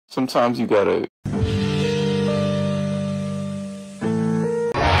Sometimes you gotta...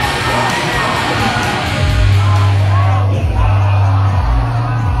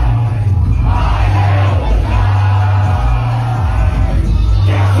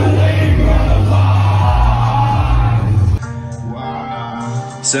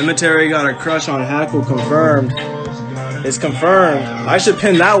 Sematary got a crush on Hackle, confirmed. It's confirmed. I should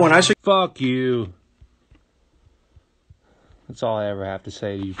pin that one. I should. Fuck you. That's all I ever have to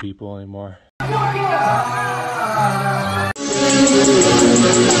say to you people anymore.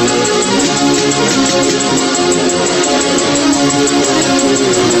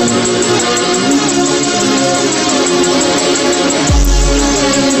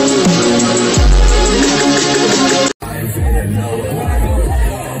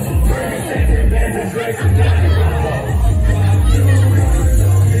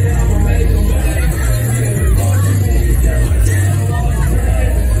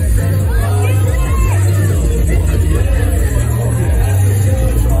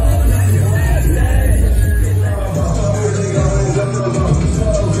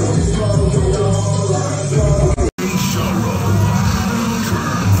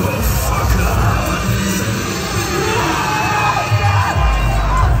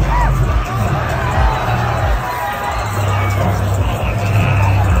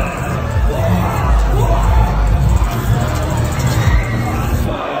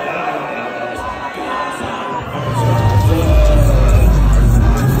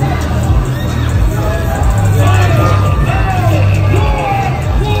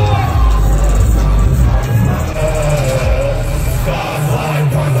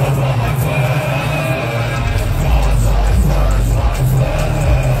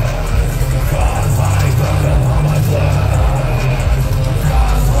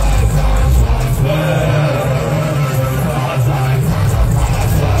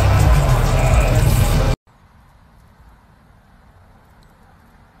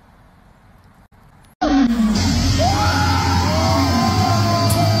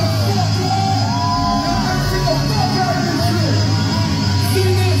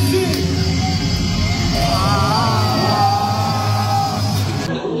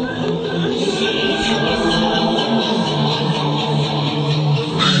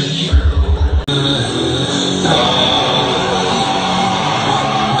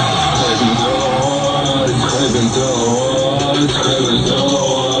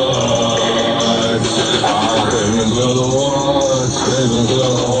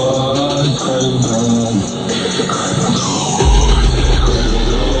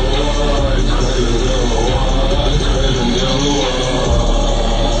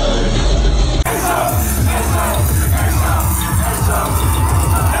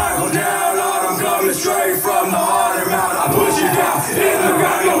 Straight from the Haunted Mound, I push you down in the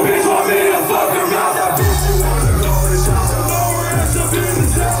ground. Your bitch want me to fuck her mouth. I bitch you wanna go to shop, the lower ass up in the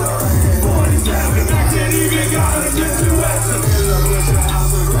cellar. 47 I can't even got a get to Western. In the bush, the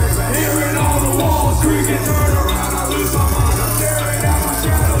house was great, but hearing all the walls creaking, turn around, I lose my mind. I'm staring at my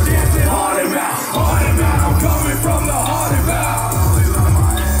shadow dancing. Haunted Mound, I'm coming from the Haunted Mound.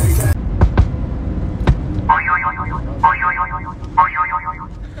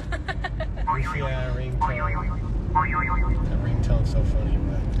 Yeah, that ringtone's so funny,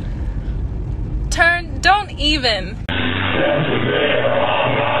 but... Don't even.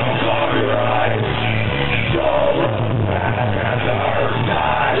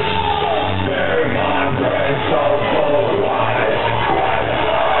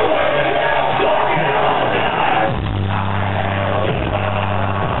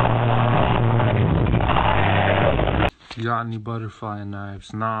 You got any butterfly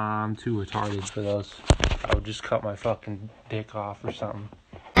knives? Nah, I'm too retarded for those. I would just cut my fucking dick off or something.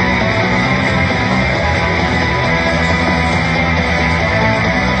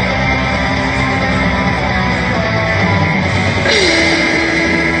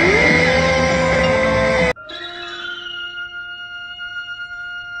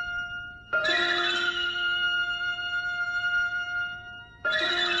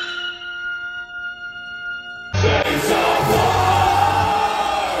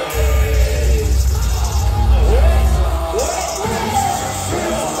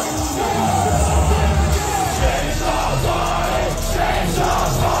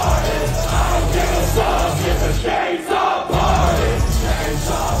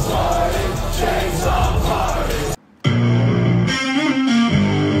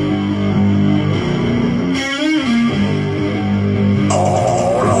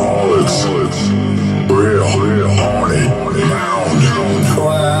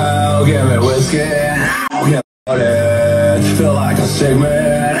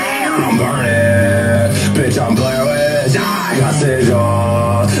 I'm burning. Bitch, I'm Blair Witch, I got sigil.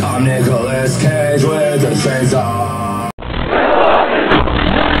 I'm Nicolas Cage with a chainsaw.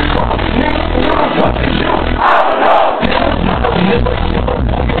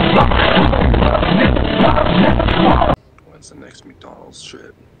 When's the next McDonald's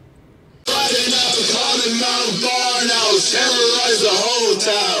trip? Riding out the Haunted Mound farmhouse, terrorize the whole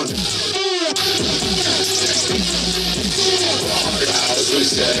town. Farmhouse, we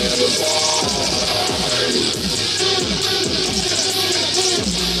stay in the farm.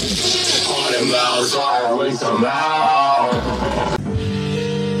 Haunted Mound's fire, we come out.